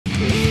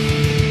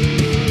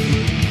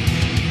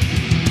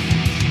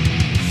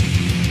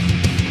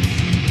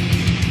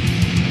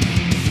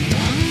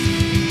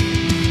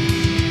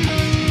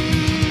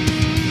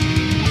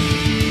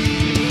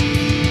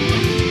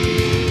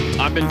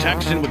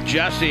texting with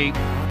Jesse.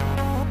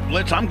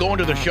 Blitz, I'm going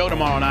to the show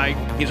tomorrow night.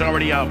 He's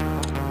already out.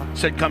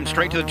 Said come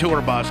straight to the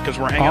tour bus because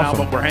we're hanging out.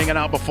 But we're hanging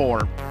out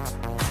before.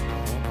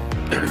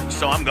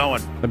 So I'm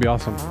going. That'd be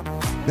awesome.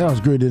 That was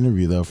a great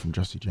interview though from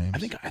Jesse James.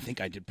 I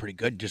think I did pretty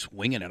good just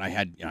winging it. I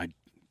had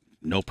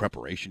no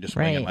preparation, just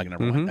winging it like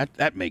everyone.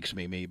 That makes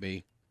me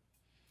maybe.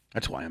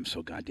 That's why I'm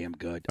so goddamn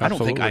good.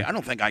 Absolutely. I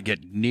don't think I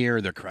get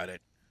near the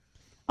credit.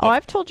 Oh,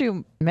 I've told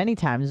you many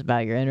times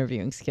about your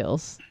interviewing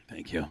skills.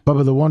 Thank you.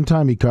 But the one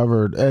time he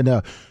covered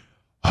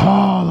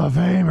Hall of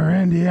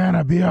Famer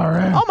Indiana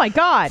BRN. Oh my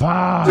God!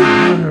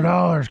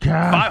 $500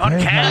 cash.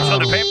 $500 cash on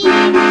the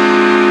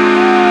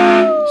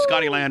paper.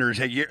 Scotty Landers,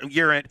 hey,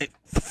 you're at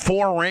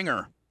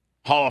 4-ringer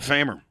Hall of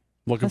Famer.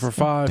 Looking for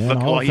 5.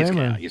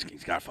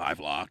 He's got 5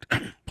 locked.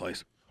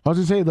 Please. I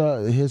was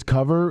gonna say his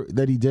cover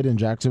that he did in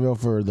Jacksonville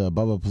for the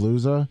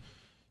Bubbapalooza.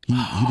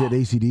 He did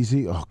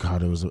AC/DC. Oh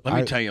God, it was. Let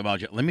me tell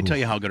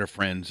you how good of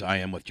friends I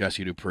am with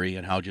Jesse Dupree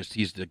and how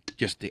he's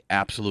the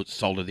absolute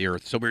salt of the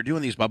earth. So we were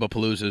doing these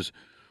Bubbapaloozas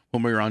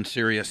when we were on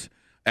Sirius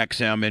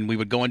XM, and we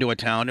would go into a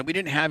town, and we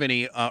didn't have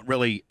any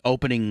really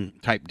opening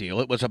type deal.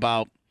 It was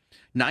about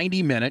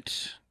 90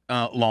 minutes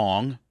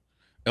long.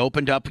 It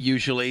opened up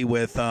usually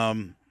with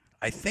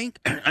I think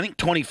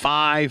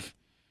 25,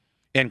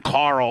 and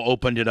Carl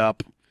opened it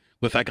up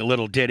with like a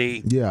little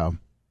ditty. Yeah.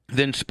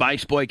 Then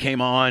Spice Boy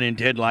came on and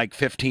did like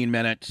 15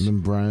 minutes.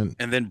 And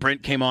then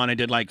Brent came on and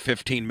did like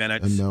 15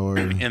 minutes. And Miller.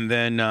 And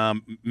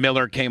then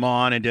Miller came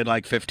on and did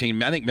like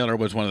 15. I think Miller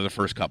was one of the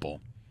first couple.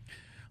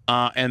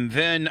 And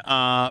then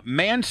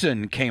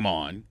Manson came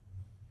on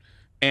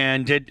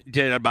and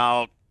did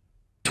about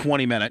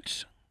 20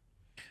 minutes.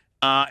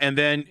 And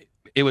then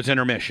it was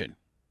intermission.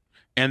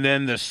 And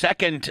then the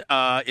second,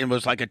 it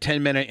was like a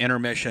 10-minute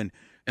intermission.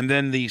 And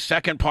then the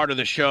second part of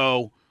the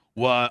show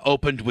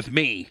opened with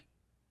me.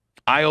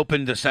 I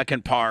opened the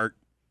second part.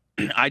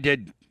 I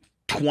did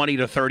 20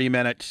 to 30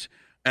 minutes,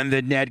 and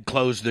then Ned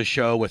closed the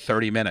show with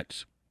 30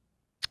 minutes.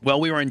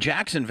 Well, we were in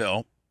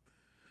Jacksonville,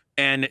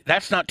 and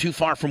that's not too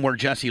far from where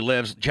Jesse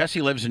lives.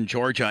 Jesse lives in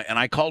Georgia, and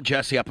I called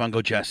Jesse up and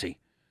go, Jesse,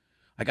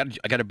 I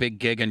got a big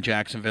gig in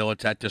Jacksonville.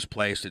 It's at this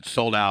place. It's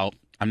sold out.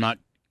 I'm not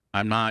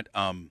I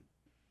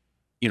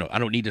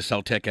don't need to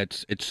sell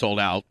tickets. It's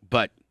sold out,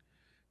 but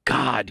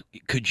God,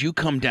 could you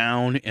come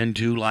down and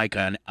do like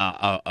an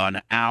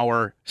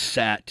hour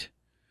set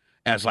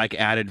as like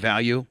added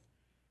value?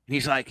 And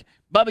he's like,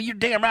 Bubba, you're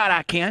damn right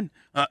I can.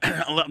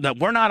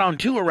 We're not on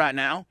tour right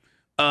now.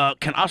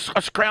 Can I'll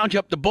scrounge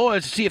up the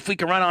boys to see if we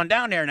can run on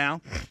down there now?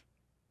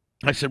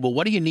 I said, well,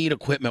 what do you need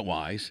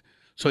equipment-wise?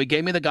 So he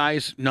gave me the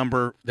guy's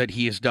number that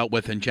he has dealt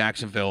with in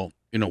Jacksonville,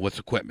 with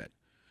equipment.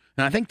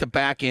 And I think the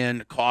back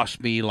end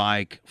cost me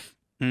like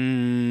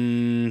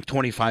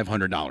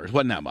 $2,500.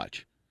 Wasn't that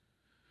much.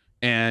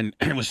 And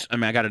it was,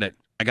 I got it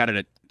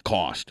at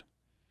cost.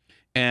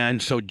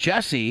 And so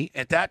Jesse,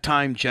 at that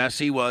time,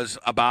 Jesse was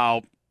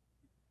about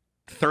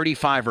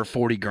 35 or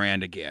 40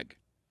 grand a gig.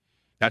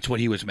 That's what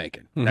he was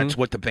making. Mm-hmm. That's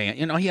what the band,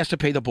 he has to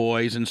pay the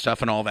boys and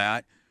stuff and all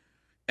that.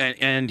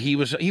 And he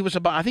was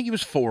about, I think he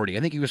was 40.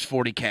 I think he was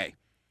 40K. And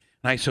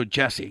I said,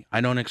 Jesse,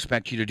 I don't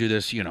expect you to do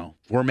this,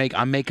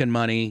 I'm making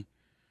money,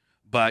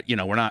 but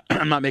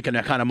I'm not making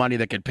that kind of money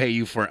that could pay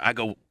you for it. I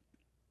go,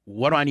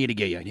 what do I need to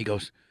get you? And he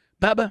goes,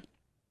 Bubba,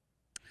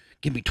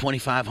 give me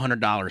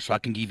 $2,500 so I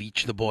can give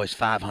each of the boys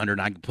 $500 and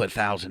I can put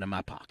 $1,000 in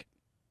my pocket.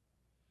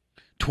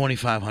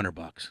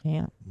 $2,500.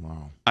 Yeah.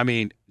 Wow. I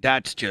mean,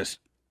 that's just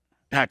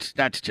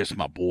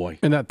my boy.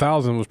 And that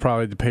 $1,000 was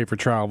probably to pay for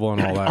travel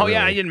and all that. Oh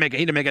yeah, he didn't make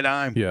a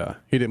dime. Yeah,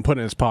 he didn't put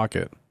it in his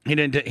pocket. He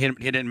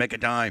didn't make a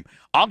dime.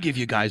 I'll give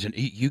you guys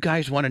you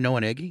guys want to know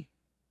an Eggie?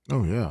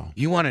 Oh yeah.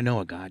 You want to know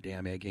a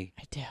goddamn Eggie?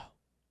 I do.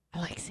 I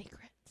like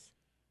secrets.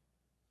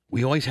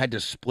 We always had to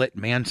split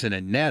Manson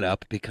and Ned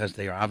up because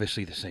they are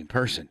obviously the same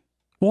person.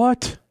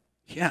 What?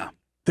 Yeah.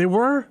 They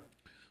were?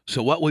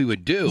 So what we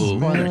would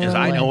do is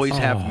I'd always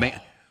have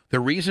the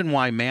reason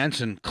why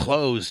Manson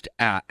closed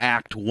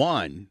Act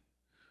 1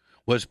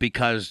 was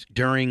because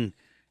during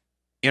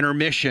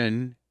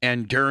intermission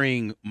and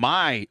during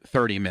my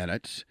 30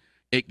 minutes,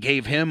 it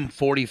gave him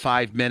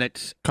 45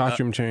 minutes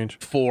costume change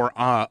for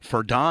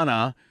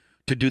Donna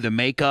to do the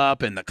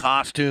makeup and the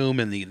costume,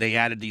 and they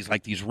added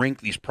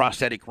these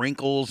prosthetic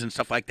wrinkles and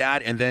stuff like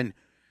that, and then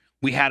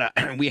we had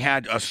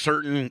a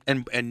certain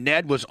and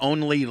Ned was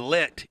only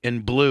lit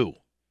in blue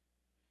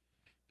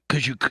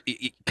because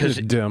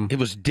it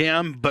was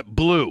dim but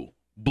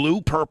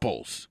blue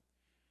purples.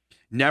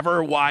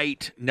 Never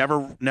white,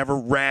 never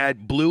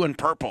red, blue and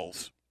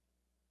purples.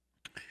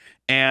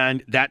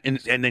 And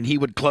then he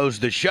would close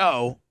the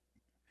show,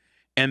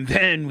 and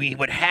then we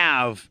would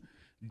have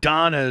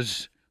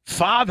Donna's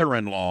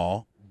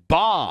father-in-law,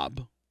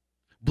 Bob.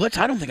 Blitz,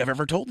 I don't think I've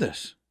ever told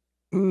this.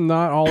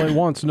 Not all at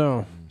once,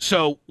 no.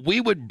 So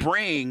we would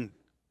bring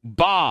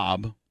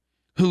Bob,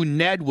 who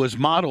Ned was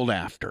modeled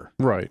after.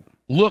 Right.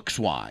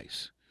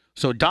 Looks-wise.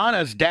 So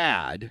Donna's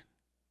stepdad,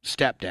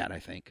 I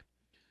think,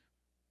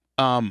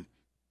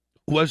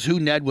 was who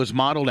Ned was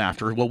modeled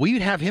after. Well, we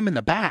would have him in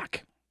the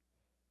back.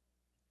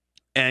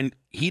 and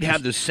he'd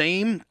have the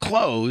same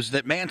clothes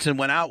that Manson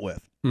went out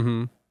with.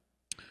 Mm-hmm.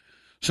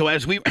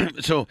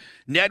 So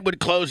Ned would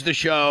close the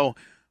show,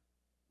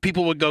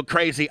 people would go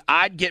crazy.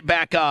 I'd get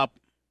back up,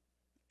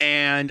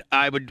 and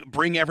I would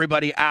bring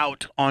everybody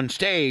out on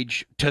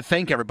stage to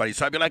thank everybody.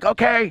 So I'd be like,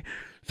 okay,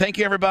 thank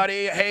you,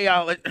 everybody. Hey,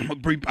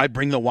 I'd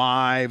bring the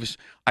wives.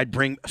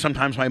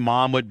 Sometimes my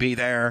mom would be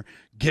there,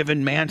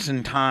 giving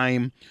Manson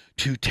time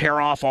to tear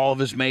off all of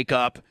his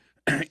makeup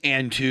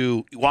and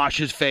to wash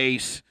his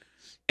face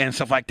and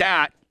stuff like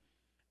that.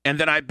 And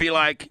then I'd be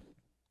like,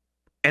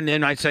 and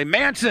then I'd say,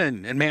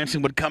 Manson, and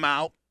Manson would come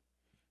out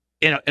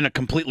in a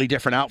completely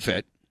different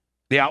outfit,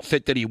 the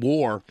outfit that he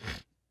wore,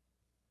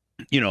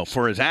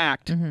 for his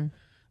act. Mm-hmm.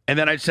 And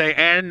then I'd say,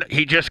 and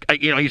he just,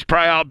 he's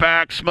probably out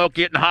back, smoke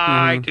getting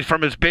high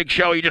from his big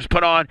show he just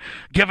put on.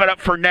 Give it up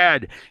for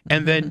Ned.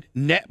 And then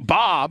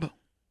Bob,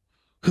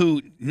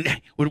 who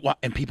would,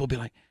 and people would be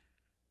like,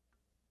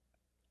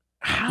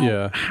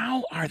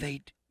 how are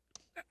they?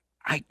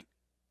 I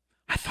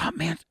thought,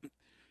 man,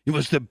 it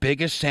was the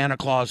biggest Santa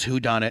Claus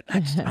whoddunit.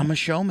 I'm a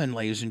showman,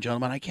 ladies and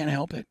gentlemen. I can't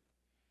help it.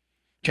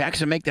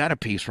 Jackson, make that a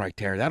piece right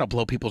there. That'll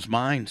blow people's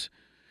minds.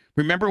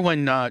 Remember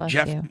when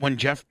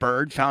Jeff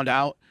Bird found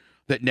out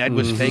that Ned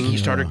was fake? He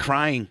started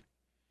crying.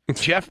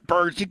 Jeff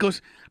Bird, he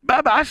goes,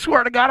 Bubba, I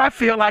swear to God, I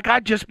feel like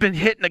I'd just been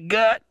hit in the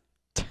gut.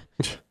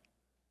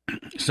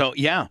 So,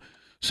 yeah.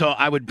 So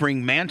I would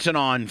bring Manson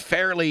on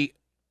fairly.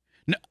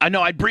 I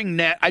know I'd bring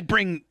Ned. I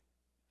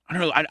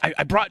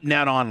brought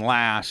Ned on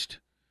last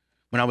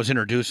when I was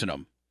introducing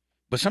him.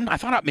 But I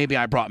thought maybe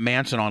I brought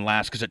Manson on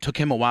last because it took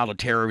him a while to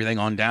tear everything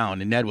on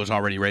down, and Ned was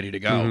already ready to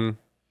go. Mm-hmm.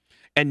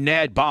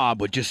 And Bob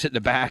would just sit in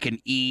the back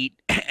and eat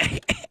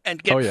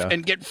and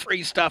get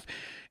free stuff.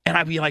 And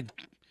I'd be like,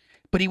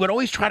 but he would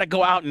always try to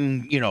go out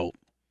and,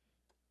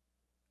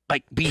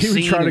 be seen.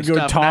 He would try to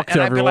go talk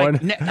to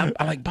everyone. I'm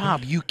like,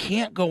 Bob, you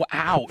can't go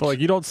out. But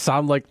you don't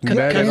sound like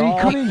Ned at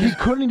all. He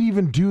couldn't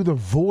even do the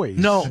voice.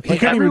 No, he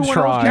couldn't even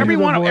try. Every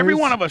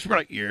one of us were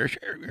like, yes,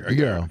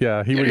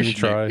 yeah, he wouldn't even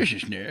try. This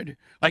is Ned.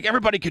 Like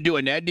everybody could do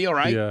a Ned deal,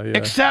 right? Yeah.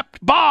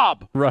 Except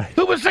Bob, right?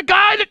 Who was the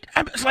guy that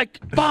it's like,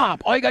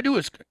 Bob? All you gotta do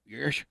is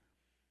yes.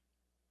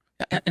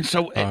 And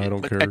so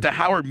at the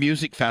Howard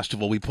Music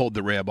Festival, we pulled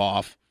the rib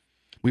off.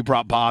 We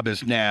brought Bob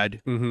as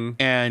Ned,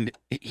 and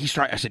he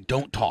started. I said,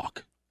 "Don't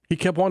talk." He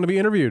kept wanting to be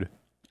interviewed.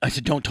 I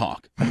said, "Don't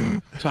talk."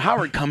 So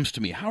Howard comes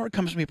to me. Howard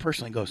comes to me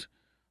personally and goes,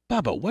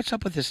 "Bubba, what's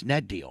up with this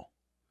Ned deal?"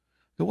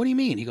 I go, "What do you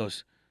mean?" He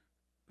goes,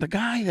 "The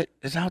guy that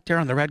is out there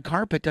on the red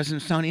carpet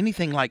doesn't sound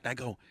anything like." I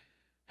go,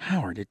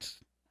 "Howard, it's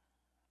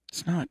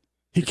not."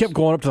 He kept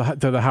going up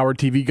to the Howard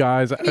TV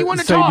guys. He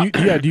wanted to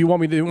talk. Do you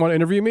want to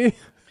interview me?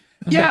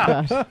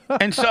 Yeah.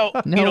 And so,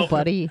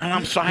 buddy.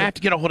 So I have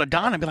to get a hold of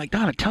Donna and be like,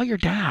 Donna, tell your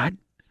dad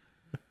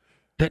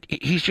that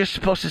he's just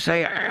supposed to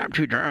say, I'm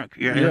too drunk.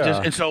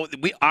 And so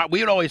we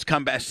would always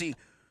come back. See,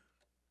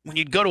 when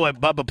you'd go to a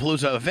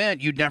Bubbapalooza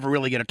event, you'd never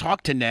really get to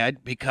talk to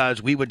Ned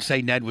because we would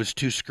say Ned was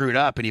too screwed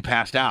up and he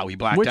passed out. He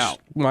blacked out.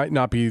 Which might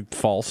not be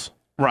false.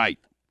 Right.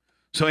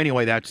 So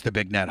anyway, that's the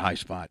big Ned high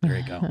spot. There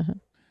you go.